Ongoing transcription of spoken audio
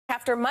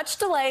After much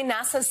delay,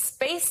 NASA's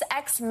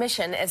SpaceX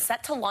mission is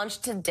set to launch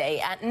today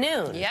at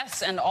noon.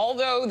 Yes, and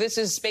although this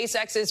is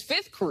SpaceX's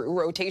fifth crew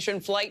rotation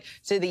flight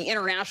to the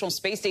International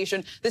Space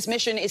Station, this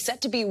mission is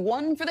set to be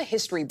one for the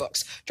history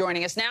books.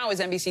 Joining us now is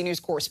NBC News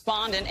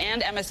correspondent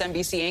and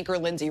MSNBC anchor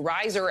Lindsey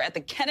Reiser at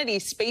the Kennedy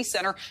Space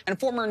Center and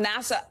former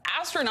NASA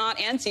astronaut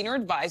and senior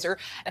advisor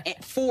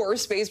for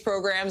space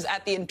programs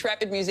at the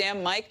Intrepid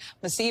Museum, Mike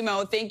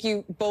Massimino. Thank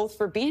you both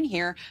for being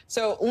here.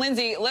 So,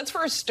 Lindsey, let's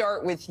first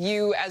start with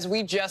you. As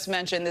we just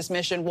mentioned, this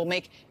mission will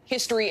make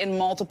history in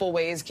multiple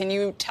ways. Can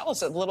you tell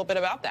us a little bit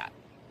about that?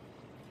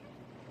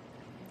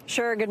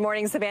 Sure. Good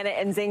morning, Savannah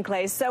and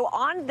Zinkley. So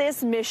on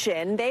this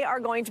mission, they are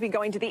going to be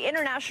going to the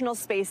International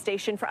Space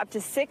Station for up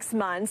to 6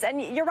 months.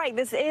 And you're right,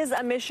 this is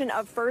a mission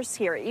of firsts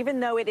here, even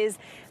though it is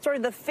sort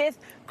of the fifth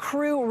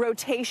crew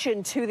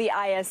rotation to the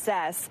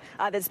ISS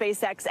that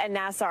SpaceX and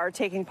NASA are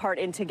taking part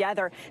in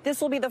together. This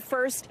will be the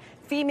first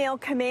female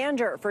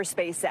commander for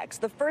SpaceX.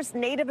 The first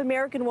Native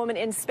American woman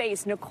in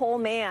space, Nicole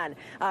Mann,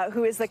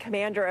 who is the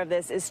commander of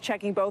this, is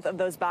checking both of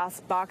those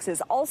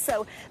boxes.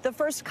 Also, the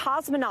first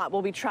cosmonaut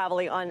will be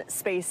traveling on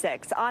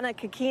SpaceX, Anna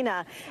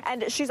Kikina,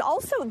 and she's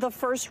also the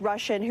first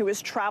Russian who is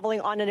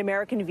traveling on an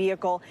American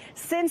vehicle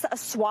since a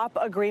swap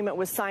agreement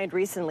was signed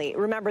recently.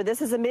 Remember,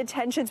 this is amid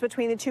tensions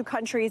between the two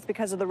countries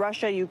because of the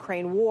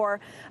Russia-Ukraine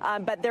war,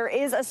 but there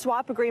is a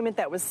swap agreement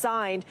that was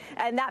signed,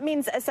 and that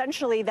means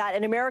essentially that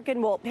an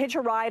American will hitch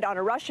a ride on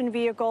a Russian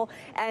vehicle,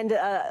 and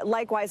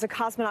likewise, a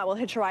cosmonaut will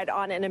hitch a ride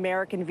on an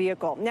American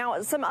vehicle. Now,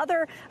 some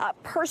other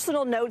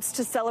personal notes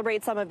to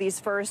celebrate some of these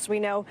firsts. We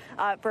know,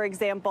 for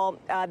example,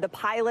 the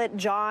pilot,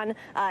 John,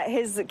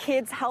 his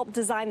kids helped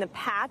design the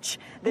patch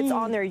that's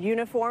on their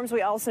uniforms.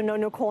 We also know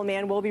Nicole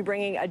Mann will be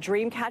bringing a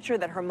dream catcher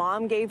that her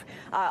mom gave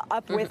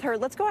up with her.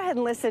 Let's go ahead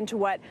and listen to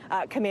what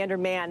Commander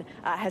Mann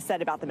has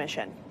said about the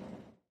mission.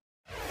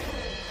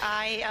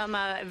 I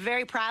am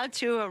very proud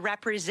to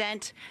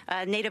represent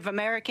Native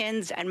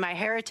Americans and my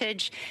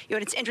heritage. You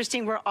know, it's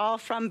interesting, we're all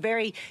from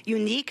very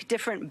unique,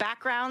 different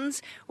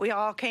backgrounds. We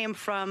all came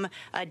from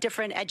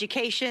different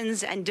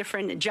educations and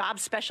different job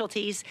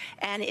specialties,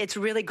 and it's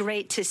really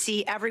great to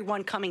see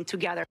everyone coming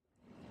together.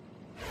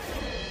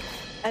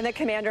 And the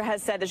commander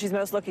has said that she's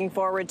most looking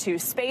forward to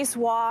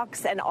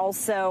spacewalks and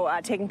also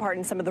taking part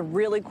in some of the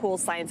really cool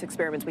science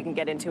experiments we can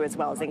get into as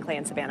well as Zinkley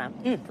and Savannah.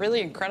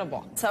 Really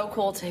incredible. So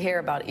cool to hear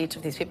about each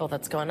of these people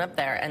that's going up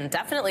there, and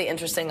definitely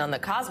interesting on the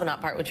cosmonaut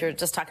part, which you're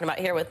just talking about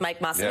here with Mike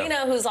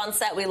Massimino, who's on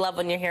set. We love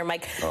when you're here,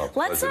 Mike.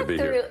 Let's talk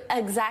through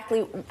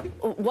exactly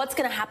what's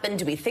going to happen.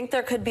 Do we think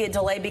there could be a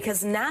delay?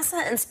 Because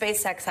NASA and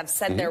SpaceX have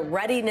said their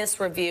readiness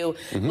review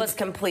was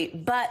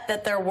complete, but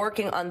that they're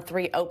working on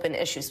 3 open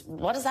issues.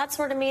 What does that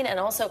sort of mean? And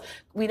also,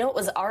 we know it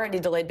was already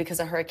delayed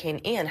because of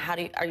Hurricane Ian.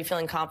 Are you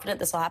feeling confident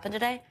this will happen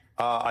today?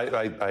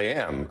 I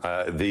am.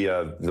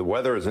 The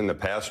weather is in the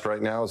past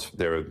right now.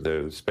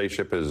 The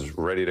spaceship is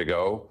ready to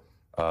go.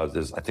 I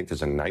think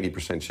there's a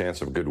 90%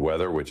 chance of good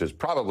weather, which is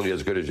probably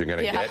as good as you're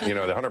going to get. You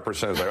know, the 100%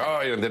 is like,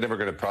 oh, they're never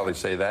going to probably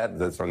say that.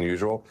 That's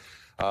unusual.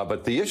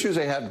 But the issues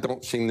they have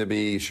don't seem to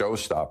be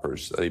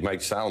showstoppers. They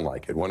might sound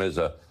like it. One is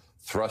a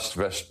thrust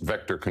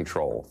vector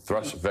control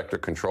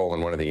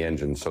in one of the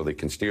engines, so they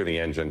can steer the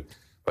engine.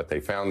 But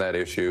they found that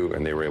issue,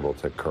 and they were able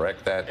to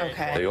correct that.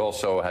 Okay. They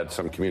also had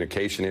some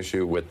communication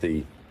issue with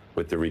the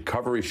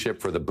recovery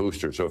ship for the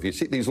booster. So if you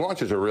see, these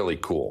launches are really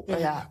cool.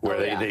 Where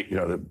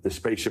the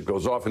spaceship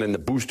goes off, and then the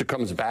booster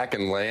comes back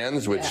and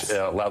lands, which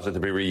allows it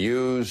to be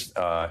reused,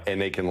 and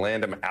they can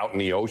land them out in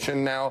the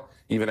ocean now,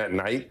 even at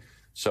night.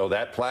 So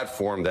that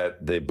platform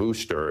that the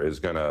booster is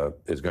gonna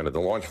the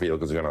launch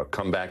vehicle is gonna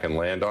come back and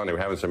land on. They were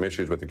having some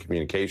issues with the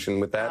communication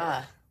with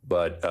that.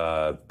 But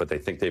they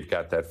think they've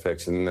got that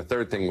fixed. And then the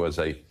third thing was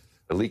a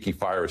leaky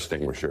fire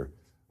extinguisher,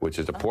 which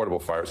is a portable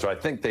fire. So I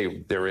think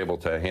they're able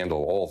to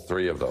handle all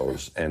 3 of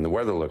those, and the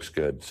weather looks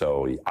good.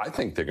 So I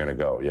think they're going to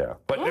go,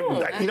 But,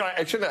 you know,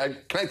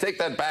 can I take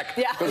that back?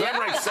 Because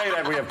whenever I say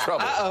that, we have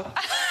trouble.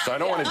 So I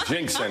don't want to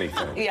jinx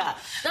anything.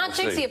 Not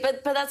jinxing it,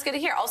 but that's good to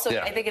hear. Also,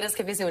 I think it is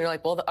confusing when you're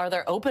like, well, are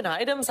there open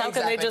items? How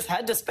can they just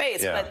head to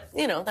space? But,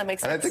 you know, that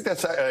makes sense. And I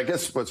think I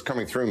guess what's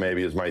coming through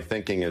maybe is my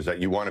thinking is that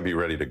you want to be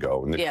ready to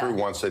go. And the crew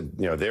wants to,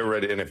 they're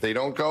ready. And if they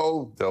don't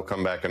go, they'll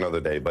come back another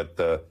day. But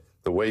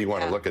the way you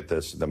want to look at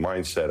this, the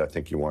mindset I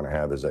think you want to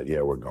have is that,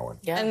 we're going.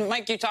 And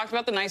Mike, you talked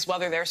about the nice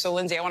weather there. So,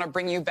 Lindsey, I want to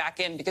bring you back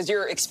in because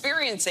you're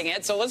experiencing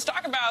it. So let's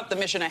talk about the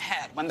mission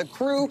ahead. When the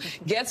crew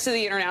gets to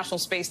the International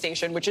Space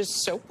Station, which is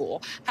so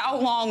cool, how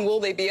long will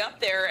they be up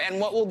there, and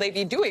what will they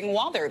be doing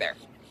while they're there?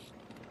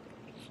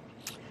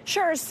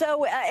 Sure.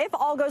 So if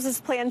all goes as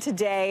planned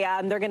today,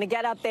 they're going to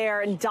get up there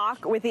and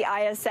dock with the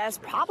ISS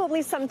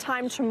probably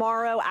sometime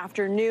tomorrow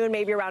afternoon,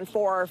 maybe around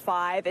 4 or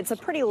 5. It's a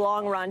pretty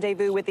long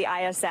rendezvous with the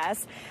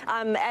ISS.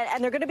 And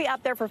they're going to be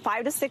up there for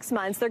 5 to 6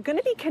 months. They're going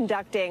to be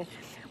conducting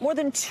more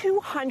than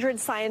 200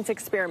 science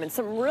experiments,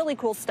 some really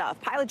cool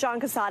stuff. Pilot John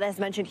Casada has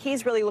mentioned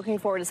he's really looking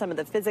forward to some of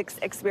the physics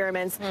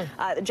experiments.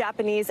 The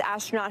Japanese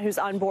astronaut who's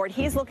on board,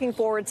 he's looking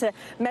forward to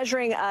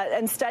measuring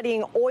and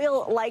studying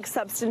oil-like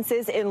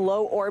substances in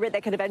low orbit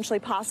that could eventually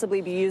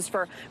possibly be used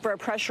for a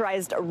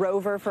pressurized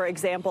rover, for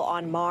example,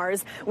 on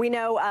Mars. We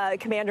know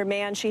Commander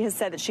Mann, she has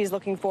said that she's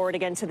looking forward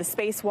again to the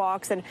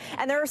spacewalks.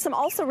 And there are some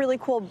also really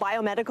cool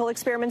biomedical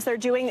experiments they're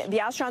doing. The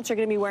astronauts are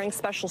going to be wearing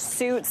special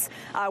suits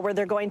where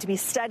they're going to be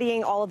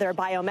studying all of their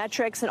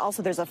biometrics. And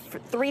also there's a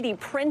 3D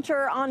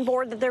printer on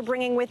board that they're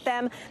bringing with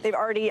them. They've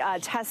already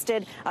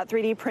tested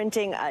 3D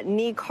printing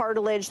knee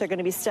cartilage. They're going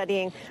to be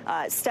studying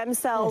stem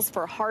cells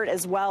for heart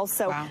as well.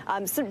 So,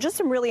 just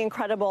some really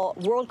incredible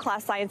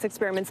world-class science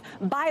experiments,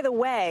 by the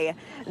way,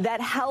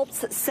 that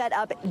helps set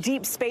up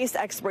deep space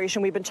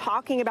exploration. We've been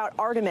talking about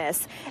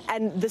Artemis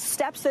and the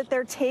steps that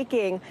they're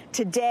taking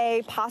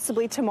today,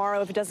 possibly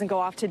tomorrow, if it doesn't go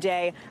off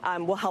today,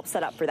 will help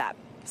set up for that.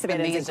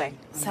 Amazing.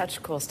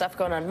 Such cool stuff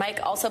going on.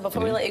 Mike, also,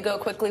 before we let you go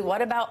quickly,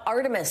 what about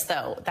Artemis,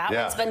 though? That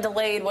one's been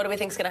delayed. What do we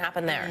think is going to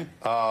happen there?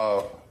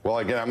 Well,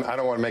 again, I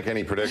don't want to make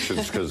any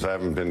predictions because I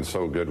haven't been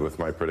so good with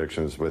my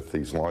predictions with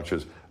these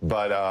launches.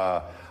 But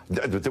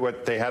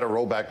they had a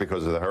rollback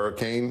because of the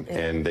hurricane,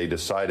 and they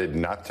decided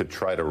not to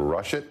try to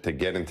rush it to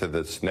get into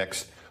this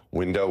next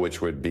window,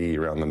 which would be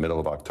around the middle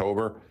of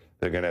October.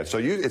 They're going to. So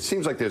it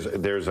seems like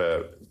there's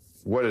a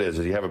what it is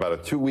you have about a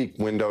 2-week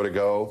window to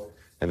go.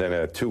 And then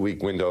a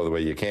 2-week window the way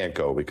you can't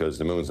go because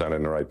the moon's not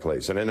in the right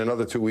place. And then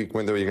another 2-week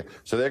window.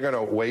 So they're going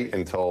to wait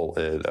until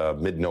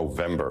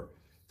mid-November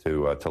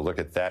to look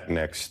at that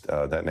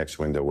next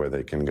window where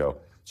they can go.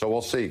 So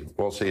we'll see.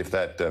 We'll see if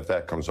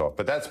that comes off.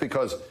 But that's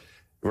because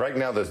right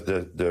now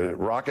the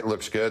rocket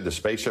looks good. The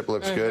spaceship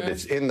looks good.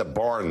 It's in the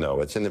barn, though.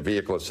 It's in the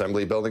vehicle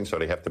assembly building, so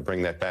they have to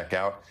bring that back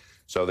out.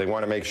 So they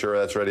want to make sure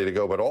that's ready to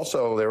go. But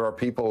also, there are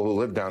people who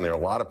live down there. A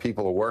lot of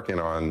people are working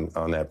on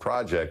that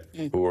project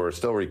who are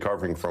still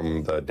recovering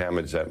from the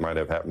damage that might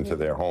have happened to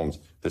their homes.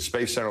 The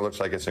Space Center looks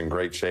like it's in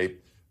great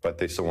shape, but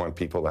they still want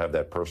people to have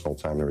that personal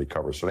time to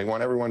recover. So they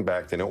want everyone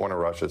back. They don't want to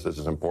rush this. This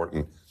is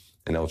important.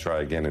 And they'll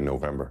try again in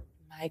November.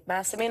 Mike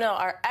Massimino,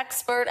 our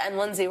expert, and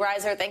Lindsey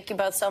Reiser, thank you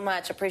both so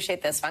much.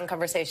 Appreciate this fun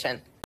conversation.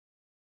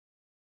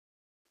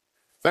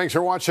 Thanks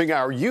for watching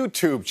our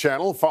YouTube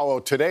channel.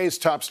 Follow today's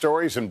top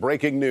stories and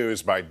breaking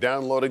news by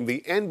downloading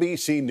the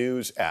NBC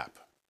News app.